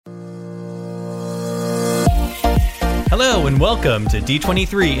Hello and welcome to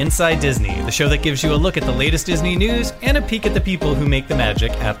D23 Inside Disney, the show that gives you a look at the latest Disney news and a peek at the people who make the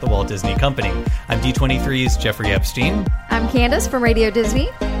magic at the Walt Disney Company. I'm D23's Jeffrey Epstein. I'm Candace from Radio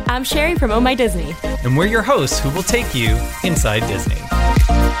Disney. I'm Sherry from Oh My Disney. And we're your hosts who will take you inside Disney.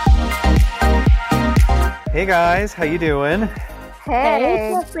 Hey guys, how you doing?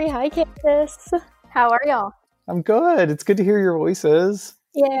 Hey, Jeffrey. Hi, Candace. How are y'all? I'm good. It's good to hear your voices.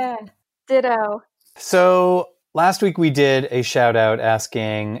 Yeah. Ditto. So last week we did a shout out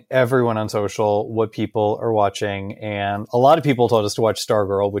asking everyone on social what people are watching, and a lot of people told us to watch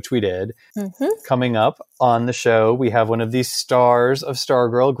Stargirl, which we did. Mm-hmm. Coming up on the show, we have one of the stars of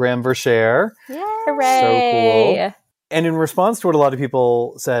Stargirl, Graham Verchere. Yay. Hooray. So cool. And in response to what a lot of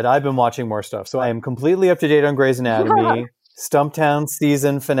people said, I've been watching more stuff. So I am completely up to date on Grey's Anatomy. Stumptown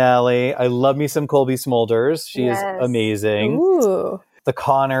season finale. I love me some Colby Smulders. She is amazing. Ooh. The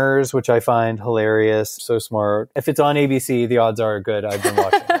Connors, which I find hilarious. So smart. If it's on ABC, the odds are good I've been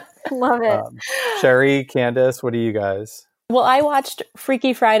watching it. Love it. Sherry, Candace, what are you guys? Well, I watched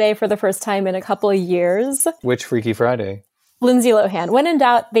Freaky Friday for the first time in a couple of years. Which Freaky Friday? Lindsay Lohan. When in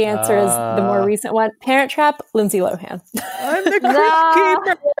doubt, the answer is the more recent one. Parent Trap, Lindsay Lohan. I'm the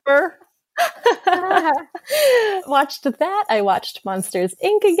Crypt Keeper. Watched that. I watched Monsters,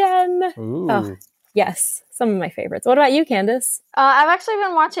 Inc. again. Ooh. Oh, yes. Some of my favorites. What about you, Candace? I've actually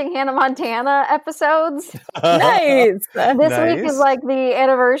been watching Hannah Montana episodes. Nice. This week is like the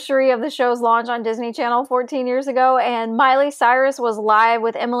anniversary of the show's launch on Disney Channel 14 years ago, and Miley Cyrus was live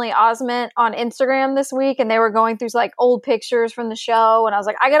with Emily Osment on Instagram this week, and they were going through like old pictures from the show, and I was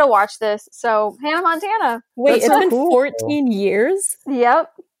like, I gotta watch this. So Hannah Montana. Wait, That's it's so been cool. 14 years?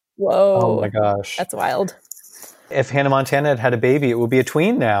 Yep. Whoa. Oh my gosh. That's wild. If Hannah Montana had had a baby, it would be a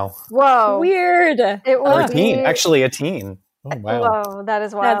tween now. Whoa. Weird. It Or would a teen. be... Actually, a teen. Oh, wow. Whoa, that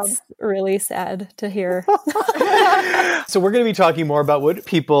is wild. That's really sad to hear. So we're going to be talking more about what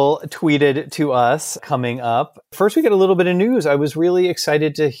people tweeted to us coming up. First, we get a little bit of news. I was really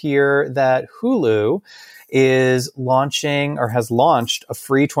excited to hear that Hulu is launching or has launched a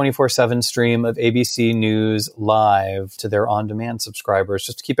free 24/7 stream of ABC News Live to their on-demand subscribers,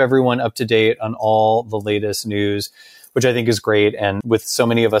 just to keep everyone up to date on all the latest news, which I think is great. And with so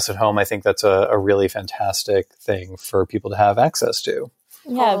many of us at home, I think that's a really fantastic thing for people to have access to.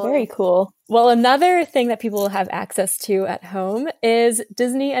 Yeah, very cool. Well, another thing that people will have access to at home is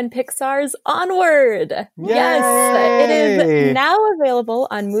Disney and Pixar's Onward. Yay! Yes, it is now available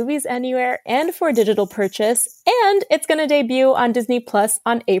on Movies Anywhere and for digital purchase, and it's going to debut on Disney Plus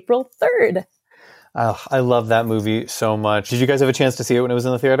on April 3rd. Oh, I love that movie so much. Did you guys have a chance to see it when it was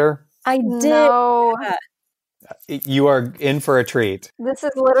in the theater? I did. No. Yeah. You are in for a treat. This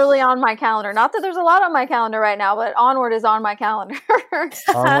is literally on my calendar. Not that there's a lot on my calendar right now, but Onward is on my calendar.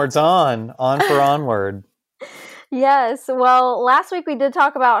 Onward's on for Onward. Yes. Well, last week we did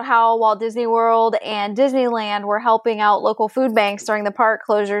talk about how Walt Disney World and Disneyland were helping out local food banks during the park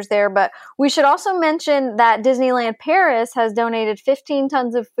closures there. But we should also mention that Disneyland Paris has donated 15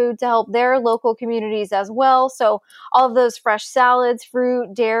 tons of food to help their local communities as well. So all of those fresh salads,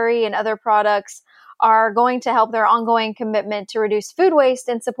 fruit, dairy, and other products are going to help their ongoing commitment to reduce food waste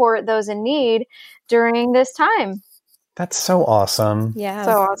and support those in need during this time. That's so awesome. Yeah.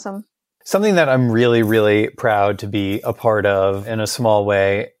 So awesome. Something that I'm really, really proud to be a part of in a small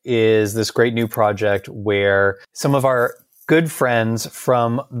way is this great new project where some of our good friends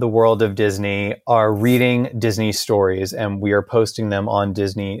from the world of Disney are reading Disney stories, and we are posting them on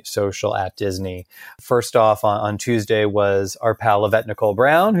Disney Social at Disney. First off, on Tuesday was our pal Yvette Nicole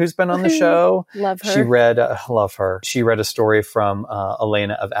Brown, who's been on the show. Love her. She read, love her. She read a story from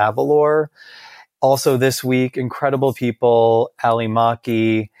Elena of Avalor. Also this week, incredible people, Ali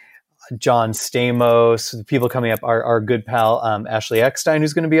Maki, John Stamos, people coming up, our good pal, Ashley Eckstein,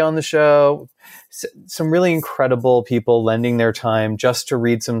 who's going to be on the show. Some really incredible people lending their time just to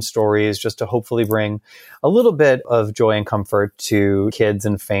read some stories, just to hopefully bring a little bit of joy and comfort to kids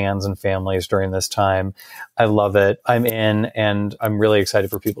and fans and families during this time. I love it. I'm in, and I'm really excited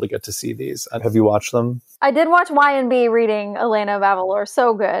for people to get to see these. Have you watched them? I did watch Y&B reading Elena of Avalor.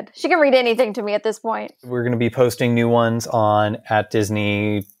 So good. She can read anything to me at this point. We're going to be posting new ones on at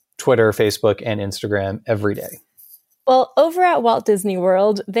Disney Twitter, Facebook, and Instagram every day. Well, over at Walt Disney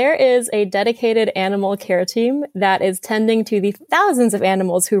World, there is a dedicated animal care team that is tending to the thousands of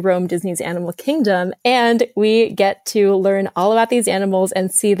animals who roam Disney's Animal Kingdom, and we get to learn all about these animals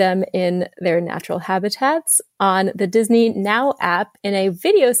and see them in their natural habitats on the Disney Now app in a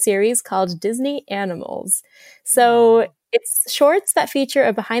video series called Disney Animals. So it's shorts that feature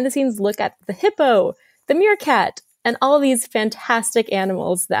a behind-the-scenes look at the hippo, the meerkat, and all of these fantastic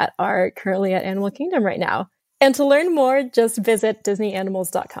animals that are currently at Animal Kingdom right now. And to learn more, just visit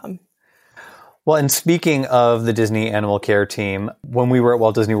DisneyAnimals.com. Well, and speaking of the Disney Animal Care team, when we were at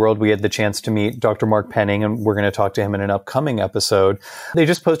Walt Disney World, we had the chance to meet Dr. Mark Penning, and we're going to talk to him in an upcoming episode. They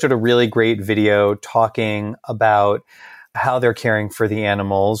just posted a really great video talking about how they're caring for the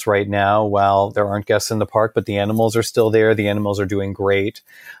animals right now while there aren't guests in the park, but the animals are still there. The animals are doing great.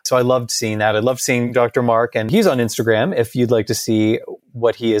 So I loved seeing that. I loved seeing Dr. Mark, and he's on Instagram. If you'd like to see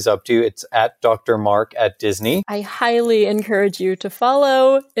what he is up to, it's at Dr. Mark at Disney. I highly encourage you to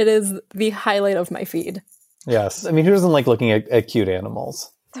follow. It is the highlight of my feed. Yes. I mean, who doesn't like looking at cute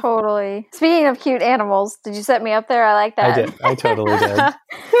animals? Totally. Speaking of cute animals, did you set me up there? I like that. I did. I totally did.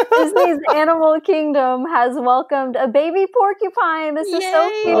 Disney's Animal Kingdom has welcomed a baby porcupine. This is so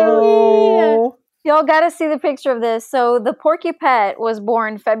cute. Oh. Y'all got to see the picture of this. So the Porcupet was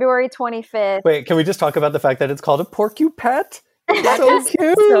born February 25th. Wait, can we just talk about the fact that it's called a Porcupet? So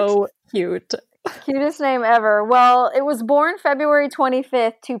cute. So cute. Cutest name ever. Well, it was born February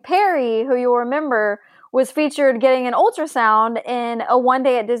 25th to Perry, who you'll remember was featured getting an ultrasound in a One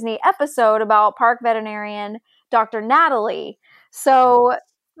Day at Disney episode about park veterinarian Dr. Natalie. So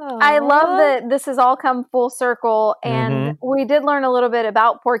I love that this has all come full circle, and we did learn a little bit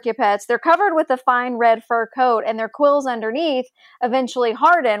about porcupets. They're covered with a fine red fur coat, and their quills underneath eventually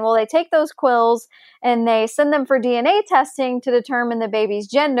harden. Well, they take those quills and they send them for DNA testing to determine the baby's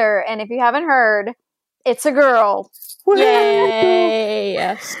gender. And if you haven't heard, it's a girl.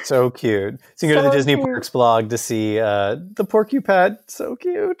 Yay! So cute. So you can go to the Disney Parks blog to see the Porcupet. So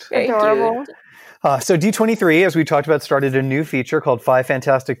cute. Adorable. So D23, as we talked about, started a new feature called 5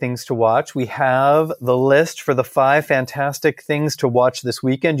 Fantastic Things to Watch. We have the list for the 5 fantastic things to watch this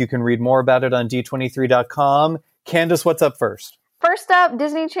weekend. You can read more about it on D23.com. Candace, what's up first? First up,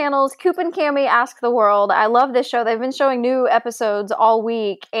 Disney Channel's Coop and Cami Ask the World. I love this show. They've been showing new episodes all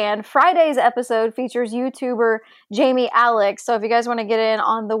week, and Friday's episode features YouTuber Jamie Alex. So if you guys want to get in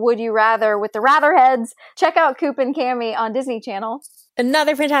on the Would You Rather with the Ratherheads, check out Coop and Cami on Disney Channel.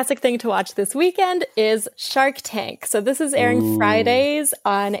 Another fantastic thing to watch this weekend is Shark Tank. So this is airing Fridays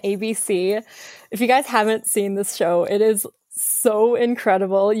on ABC. If you guys haven't seen this show, it is so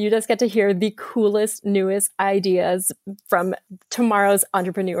incredible. You just get to hear the coolest, newest ideas from tomorrow's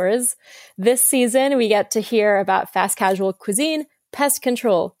entrepreneurs. This season, we get to hear about fast casual cuisine, pest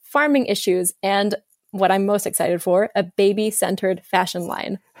control, farming issues, and what I'm most excited for, a baby-centered fashion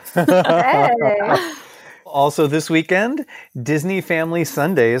line. Hey. Also this weekend, Disney Family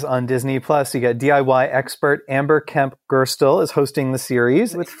Sundays on Disney+. You got DIY expert Amber Kemp Gerstel is hosting the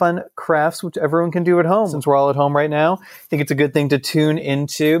series with fun crafts, which everyone can do at home. Since we're all at home right now, I think it's a good thing to tune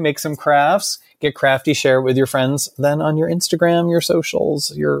into, make some crafts, get crafty, share it with your friends, then on your Instagram, your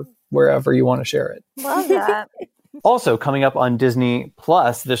socials, your wherever you want to share it. Love that. Also, coming up on Disney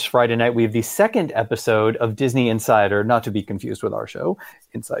Plus this Friday night, we have the second episode of Disney Insider, not to be confused with our show,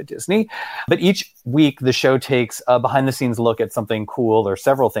 Inside Disney. But each week, the show takes a behind-the-scenes look at something cool or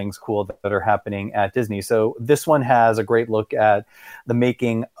several things cool that are happening at Disney. So this one has a great look at the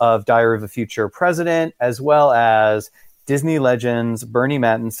making of Diary of a Future President, as well as Disney legends Bernie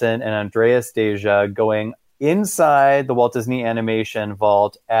Mattinson and Andreas Deja going inside the Walt Disney Animation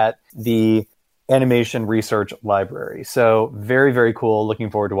Vault at the Animation Research Library. So very, very cool. Looking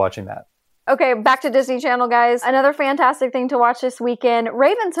forward to watching that. Okay, back to Disney Channel, guys. Another fantastic thing to watch this weekend,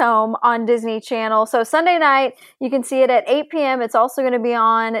 Raven's Home on Disney Channel. So Sunday night, you can see it at 8 p.m. It's also going to be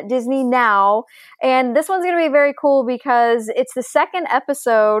on Disney Now. And this one's going to be very cool because it's the second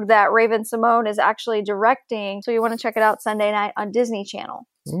episode that Raven Simone is actually directing. So you want to check it out Sunday night on Disney Channel.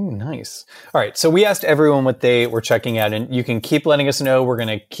 Ooh, nice. All right. So we asked everyone what they were checking out, and you can keep letting us know. We're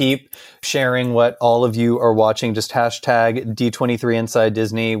going to keep sharing what all of you are watching. Just hashtag D23 Inside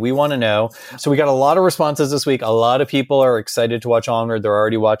Disney. We want to know. So we got a lot of responses this week. A lot of people are excited to watch Onward. They're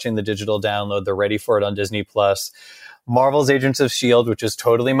already watching the digital download. They're ready for it on Disney Plus. Marvel's Agents of S.H.I.E.L.D., which is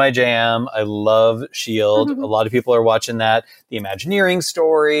totally my jam. I love S.H.I.E.L.D. A lot of people are watching that. The Imagineering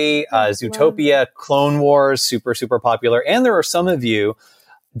story, Zootopia, Clone Wars, super, super popular. And there are some of you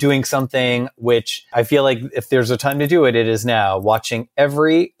doing something which I feel like if there's a time to do it, it is now. Watching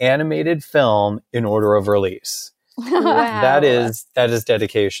every animated film in order of release. Wow. That is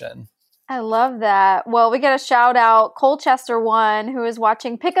dedication. I love that. Well, we get a shout out, Colchester One, who is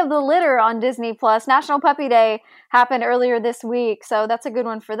watching Pick of the Litter on Disney Plus. National Puppy Day happened earlier this week, so that's a good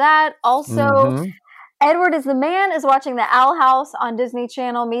one for that. Also, Edward is the Man is watching The Owl House on Disney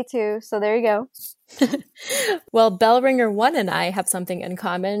Channel. Me too. So there you go. Well, Bellringer 1 and I have something in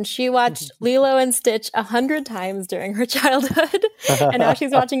common. She watched Lilo and Stitch 100 times during her childhood, and now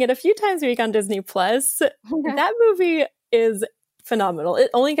she's watching it a few times a week on Disney Plus. That movie is phenomenal.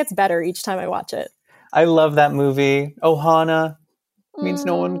 It only gets better each time I watch it. I love that movie. Ohana means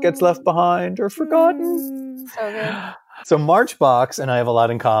no one gets left behind or forgotten. So good. So Marchbox and I have a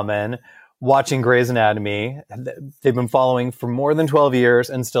lot in common. Watching Grey's Anatomy. They've been following for more than 12 years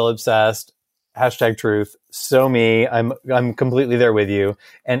and still obsessed. #truth. So me. I'm completely there with you.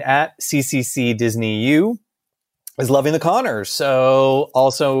 And at CCC Disney U is loving the Connors. So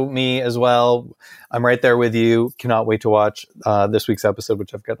also me as well. I'm right there with you. Cannot wait to watch this week's episode,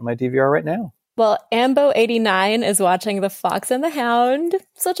 which I've got on my DVR right now. Well, Ambo89 is watching The Fox and the Hound.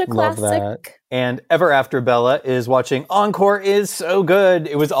 Such a classic. Love that. And Ever After Bella is watching Encore is so good.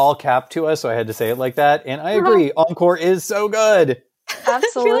 It was all capped to us, so I had to say it like that. And I agree. Encore is so good. Absolutely.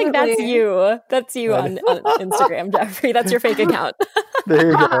 I feel like that's you. That's you on Instagram, Jeffrey. That's your fake account.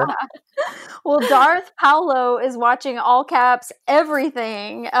 There you go. Well, Darth Paulo is watching all caps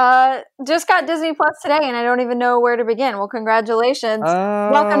everything. Just got Disney Plus today, and I don't even know where to begin. Well, congratulations.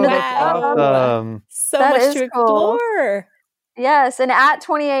 Welcome to the club. Awesome. So That much is to cool. explore. Yes, and at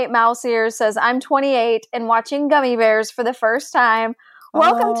 28 Mouse Ears says, I'm 28 and watching Gummy Bears for the first time.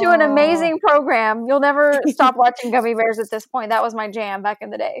 Welcome to an amazing program. You'll never stop watching Gummy Bears at this point. That was my jam back in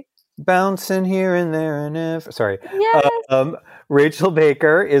the day. Bouncing here and there and if. Sorry. Yes. Rachel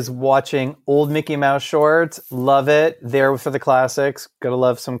Baker is watching old Mickey Mouse shorts. Love it. There for the classics. Gotta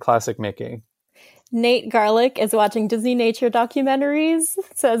love some classic Mickey. Nate Garlic is watching Disney nature documentaries.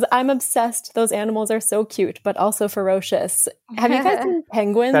 Says, I'm obsessed. Those animals are so cute, but also ferocious. Have you guys seen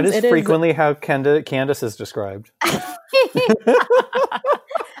penguins? That is frequently how Candace is described.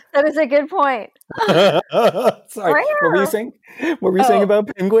 That is a good point. Sorry. What were you saying? What were you saying about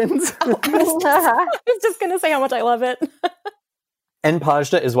penguins? I was just going to say how much I love it. And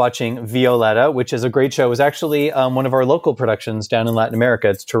Pajda is watching Violetta, which is a great show. It was actually one of our local productions down in Latin America.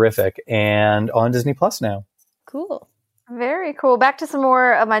 It's terrific. And on Disney Plus now. Cool. Very cool. Back to some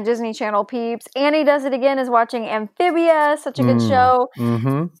more of my Disney Channel peeps. Annie Does It Again is watching Amphibia, such a good show.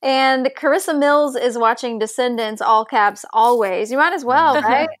 Mm-hmm. And Carissa Mills is watching Descendants, all caps, always. You might as well,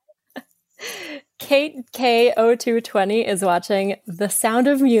 right? Kate K0220 is watching The Sound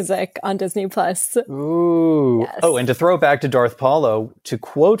of Music on Disney Plus. Ooh. Yes. Oh, and to throw it back to Darth Paulo, to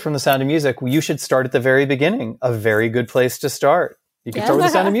quote from The Sound of Music, you should start at the very beginning. A very good place to start. You can start with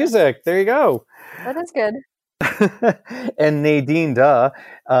The Sound of Music. There you go. That is good. And Nadine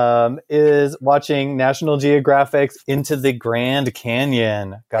is watching National Geographic's Into the Grand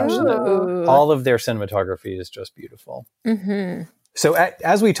Canyon. Gosh, all of their cinematography is just beautiful. Mm-hmm. So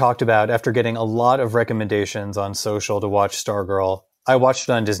as we talked about, after getting a lot of recommendations on social to watch Stargirl, I watched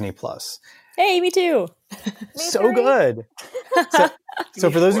it on Disney Plus. Hey, me too. So good. So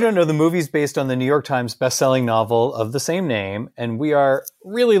for those who don't know, the movie's based on the New York Times bestselling novel of the same name. And we are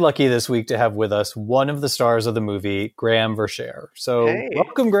really lucky this week to have with us one of the stars of the movie, Graham Verchere. So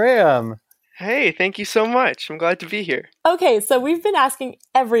welcome, Graham. Hey, thank you so much. I'm glad to be here. Okay, so we've been asking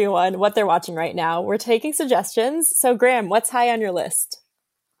everyone what they're watching right now. We're taking suggestions. So Graham, what's high on your list?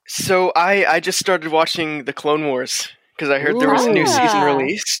 So I just started watching The Clone Wars because I heard there was a new season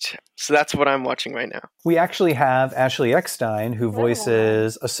released. So that's what I'm watching right now. We actually have Ashley Eckstein, who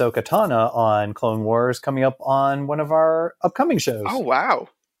voices Ahsoka Tano on Clone Wars, coming up on one of our upcoming shows. Oh, wow.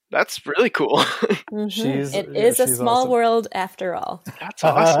 That's really cool. Mm-hmm. It is a small awesome. world after all. That's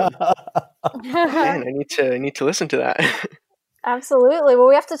awesome. Man, I need to listen to that. Absolutely. Well,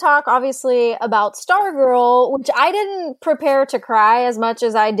 we have to talk, obviously, about Stargirl, which I didn't prepare to cry as much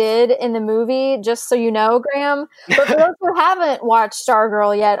as I did in the movie, just so you know, Graham. But for those who haven't watched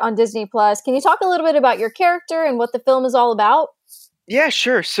Stargirl yet on Disney Plus, can you talk a little bit about your character and what the film is all about? Yeah,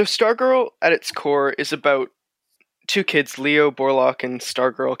 sure. So Stargirl, at its core, is about two kids, Leo Borlock and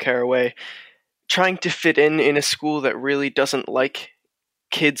Stargirl Caraway, trying to fit in a school that really doesn't like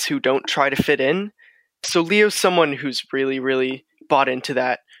kids who don't try to fit in. So Leo's someone who's really, really bought into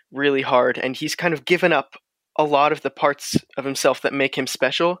that really hard, and he's kind of given up a lot of the parts of himself that make him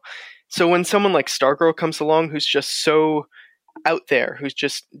special. So when someone like Stargirl comes along who's just so out there, who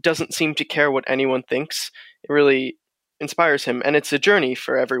just doesn't seem to care what anyone thinks, it really inspires him. And it's a journey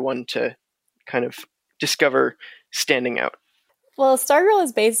for everyone to kind of discover standing out. Well, Stargirl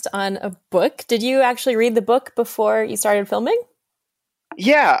is based on a book. Did you actually read the book before you started filming?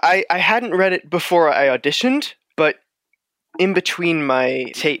 Yeah, I hadn't read it before I auditioned, but in between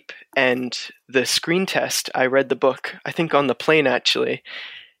my tape and the screen test, I read the book, I think on the plane actually,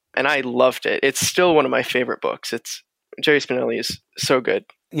 and I loved it. It's still one of my favorite books. Jerry Spinelli is so good.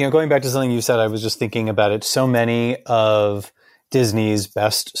 You know, going back to something you said, I was just thinking about it. So many of Disney's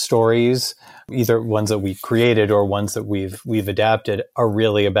best stories, either ones that we created or ones that we've adapted, are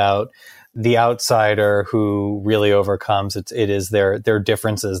really about the outsider who really overcomes. It is their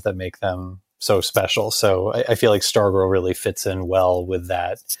differences that make them so special. So I feel like Stargirl really fits in well with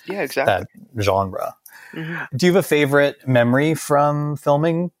that. Yeah, exactly. That genre. Do you have a favorite memory from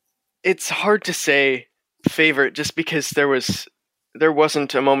filming? It's hard to say favorite just because there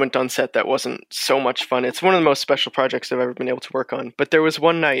wasn't a moment on set that wasn't so much fun. It's one of the most special projects I've ever been able to work on. But there was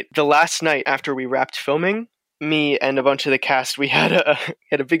one night, the last night after we wrapped filming, me and a bunch of the cast, we had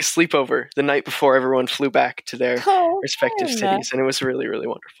a big sleepover the night before everyone flew back to their respective cities, and it was really, really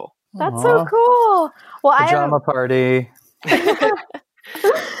wonderful. That's so cool. Well, Pajama party.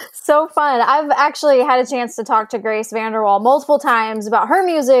 So fun. I've actually had a chance to talk to Grace VanderWaal multiple times about her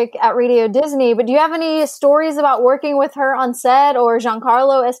music at Radio Disney, but do you have any stories about working with her on set or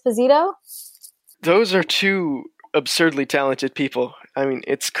Giancarlo Esposito? Those are two absurdly talented people. I mean,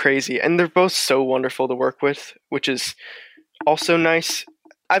 it's crazy. And they're both so wonderful to work with, which is also nice.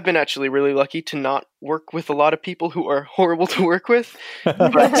 I've been actually really lucky to not work with a lot of people who are horrible to work with.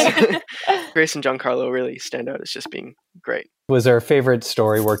 But Grace and Giancarlo really stand out as just being great. Was there a favorite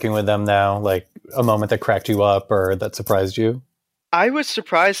story working with them now? Like a moment that cracked you up or that surprised you? I was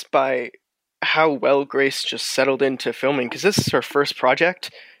surprised by how well Grace just settled into filming, because this is her first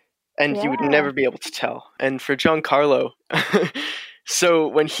project, and you would never be able to tell. And for Giancarlo, so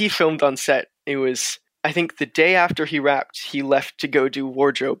when he filmed on set, it was, I think the day after he wrapped, he left to go do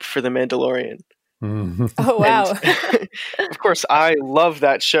wardrobe for The Mandalorian. Oh, wow. And, of course, I love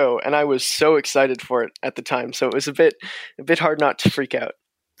that show, and I was so excited for it at the time. So it was a bit hard not to freak out.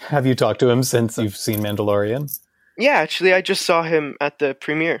 Have you talked to him since you've seen Mandalorian? Yeah, actually, I just saw him at the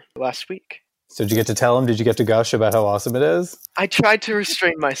premiere last week. So did you get to tell him? Did you get to gush about how awesome it is? I tried to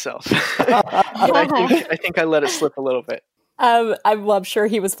restrain myself. I think I let it slip a little bit. I'm sure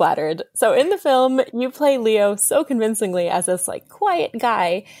he was flattered. So in the film, you play Leo so convincingly as this like quiet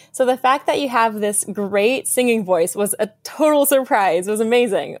guy. So the fact that you have this great singing voice was a total surprise. It was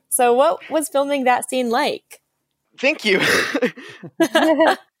amazing. So what was filming that scene like? Thank you.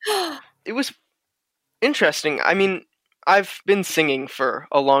 It was interesting. I mean, I've been singing for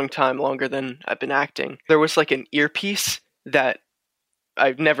a long time, longer than I've been acting. There was like an earpiece that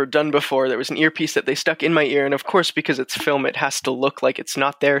I've never done before. There was an earpiece that they stuck in my ear, and of course, because it's film, it has to look like it's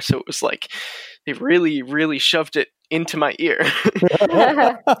not there, so it was like they really, really shoved it into my ear.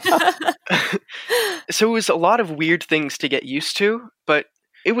 So it was a lot of weird things to get used to, but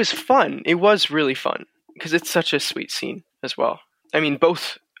it was fun. It was really fun, because it's such a sweet scene as well. I mean,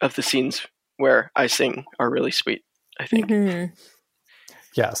 both of the scenes where I sing are really sweet, I think. Mm-hmm.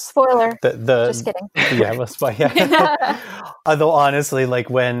 Yes. Spoiler. Just kidding. Yeah, well, yeah. Although honestly, like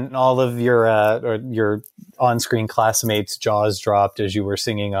when all of your on-screen classmates' jaws dropped as you were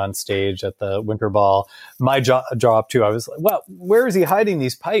singing on stage at the Winter Ball, my jaw dropped too. I was like, "Well, where is he hiding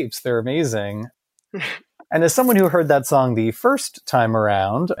these pipes? They're amazing." And as someone who heard that song the first time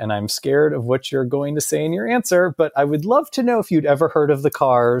around, and I'm scared of what you're going to say in your answer, but I would love to know if you'd ever heard of the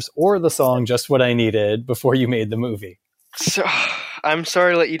Cars or the song "Just What I Needed" before you made the movie. So, I'm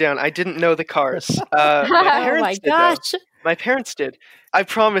sorry to let you down. I didn't know the Cars. Oh my gosh. My parents did. I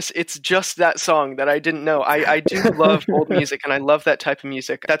promise it's just that song that I didn't know. I do love old music, and I love that type of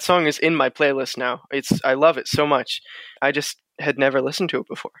music. That song is in my playlist now. I love it so much. I just had never listened to it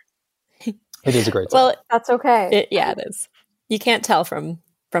before. It is a great song. Well, that's okay. It is. You can't tell from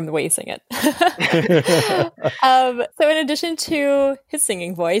the way you sing it. So in addition to his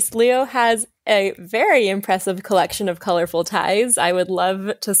singing voice, Leo has a very impressive collection of colorful ties. I would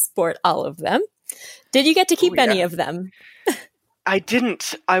love to sport all of them. Did you get to keep any of them? I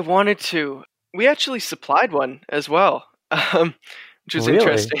didn't. I wanted to. We actually supplied one as well, which was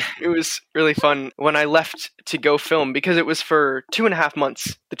interesting. It was really fun when I left to go film, because it was for 2.5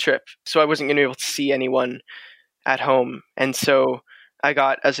 months, the trip. So I wasn't going to be able to see anyone at home. And so I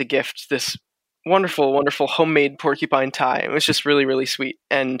got as a gift this wonderful, wonderful homemade porcupine tie. It was just really, really sweet.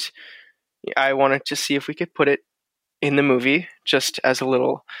 And I wanted to see if we could put it in the movie just as a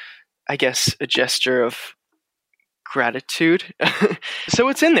little, I guess, a gesture of gratitude. So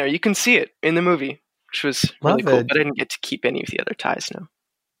it's in there. You can see it in the movie, which was really cool. But I didn't get to keep any of the other ties now.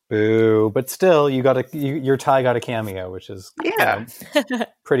 Boo. But still, your tie got a cameo, which is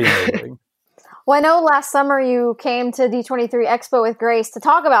pretty amazing. Well, I know last summer you came to D23 Expo with Grace to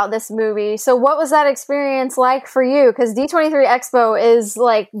talk about this movie. So what was that experience like for you? Because D23 Expo is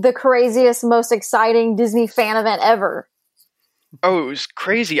like the craziest, most exciting Disney fan event ever. Oh, it was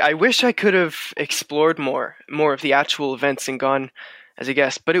crazy. I wish I could have explored more of the actual events and gone as a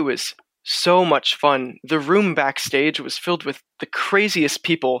guest, but it was so much fun. The room backstage was filled with the craziest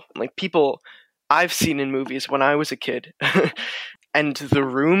people, like people I've seen in movies when I was a kid. And the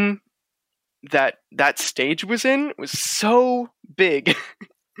room that stage was in was so big.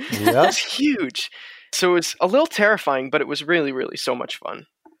 Yep. It's huge. So it was a little terrifying, but it was really, really so much fun.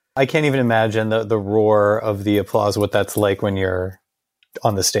 I can't even imagine the roar of the applause, what that's like when you're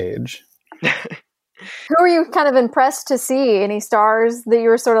on the stage. Who were you kind of impressed to see? Any stars that you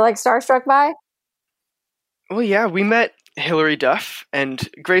were sort of like starstruck by? Well, yeah, we met Hilary Duff, and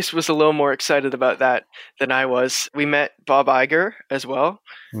Grace was a little more excited about that than I was. We met Bob Iger as well,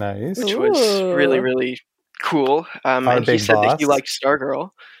 Nice. which was really, really cool. And he big said that boss. he liked Stargirl.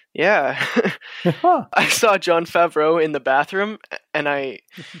 Yeah. Huh. I saw Jon Favreau in the bathroom, and I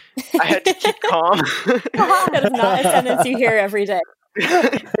had to keep calm. That is not a sentence you hear every day.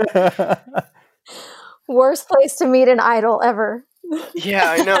 Worst place to meet an idol ever.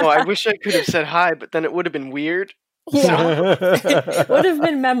 Yeah, I know. I wish I could have said hi, but then it would have been weird. Yeah. Would have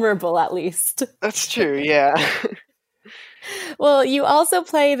been memorable, at least. That's true, yeah. Well, you also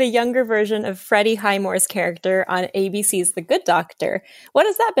play the younger version of Freddie Highmore's character on ABC's The Good Doctor. What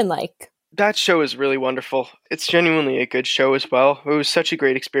has that been like? That show is really wonderful. It's genuinely a good show as well. It was such a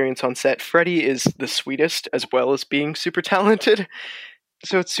great experience on set. Freddie is the sweetest as well as being super talented.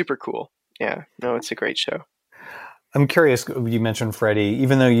 So it's super cool. Yeah, no, it's a great show. I'm curious, you mentioned Freddie.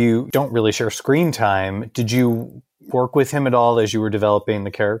 Even though you don't really share screen time, did you work with him at all as you were developing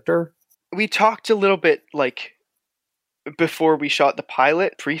the character? We talked a little bit, like, before we shot the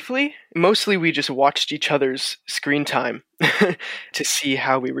pilot, briefly. Mostly we just watched each other's screen time to see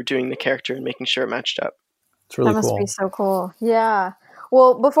how we were doing the character and making sure it matched up. It's really That must cool. be so cool. Yeah.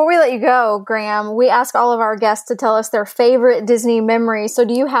 Well, before we let you go, Graham, we ask all of our guests to tell us their favorite Disney memory. So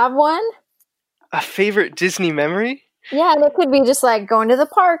do you have one? A favorite Disney memory? Yeah, and it could be just like going to the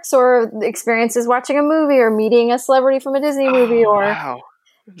parks or experiences watching a movie or meeting a celebrity from a Disney movie or Wow.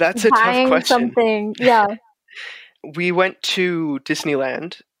 That's a tough buying question. something. Yeah. We went to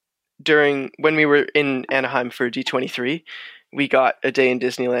Disneyland when we were in Anaheim for D23. We got a day in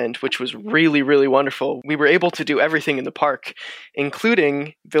Disneyland, which was really, really wonderful. We were able to do everything in the park,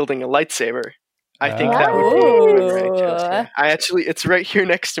 including building a lightsaber. I think that would be Ooh. what I chose. Yeah. It's right here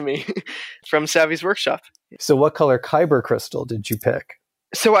next to me from Savvy's Workshop. So what color Kyber crystal did you pick?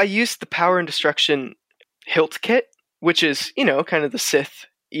 So I used the Power and Destruction hilt kit, which is, kind of the Sith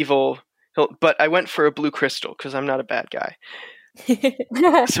evil hilt, but I went for a blue crystal because I'm not a bad guy.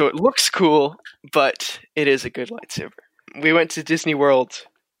 So it looks cool, but it is a good lightsaber. We went to Disney World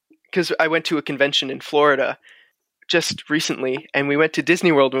because I went to a convention in Florida just recently, and we went to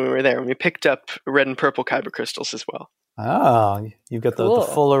Disney World when we were there, and we picked up red and purple Kyber crystals as well. Oh, you've got the Cool.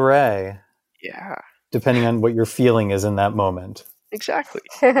 full array, Yeah, depending on what your feeling is in that moment. exactly.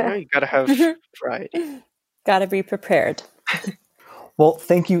 You gotta have variety. Gotta be prepared. Well,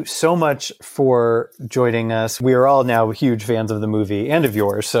 thank you so much for joining us. We are all now huge fans of the movie and of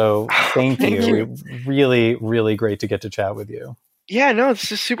yours, so thank you. Really, really great to get to chat with you. Yeah, no,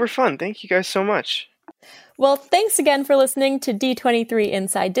 this is super fun. Thank you guys so much. Well, thanks again for listening to D23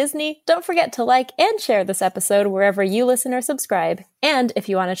 Inside Disney. Don't forget to like and share this episode wherever you listen or subscribe. And if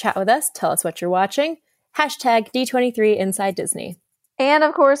you want to chat with us, tell us what you're watching. Hashtag D23 Inside Disney. And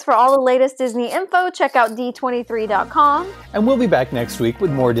of course, for all the latest Disney info, check out d23.com. And we'll be back next week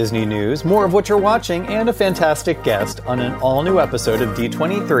with more Disney news, more of what you're watching, and a fantastic guest on an all-new episode of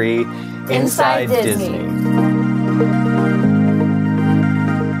D23 Inside Disney. Disney.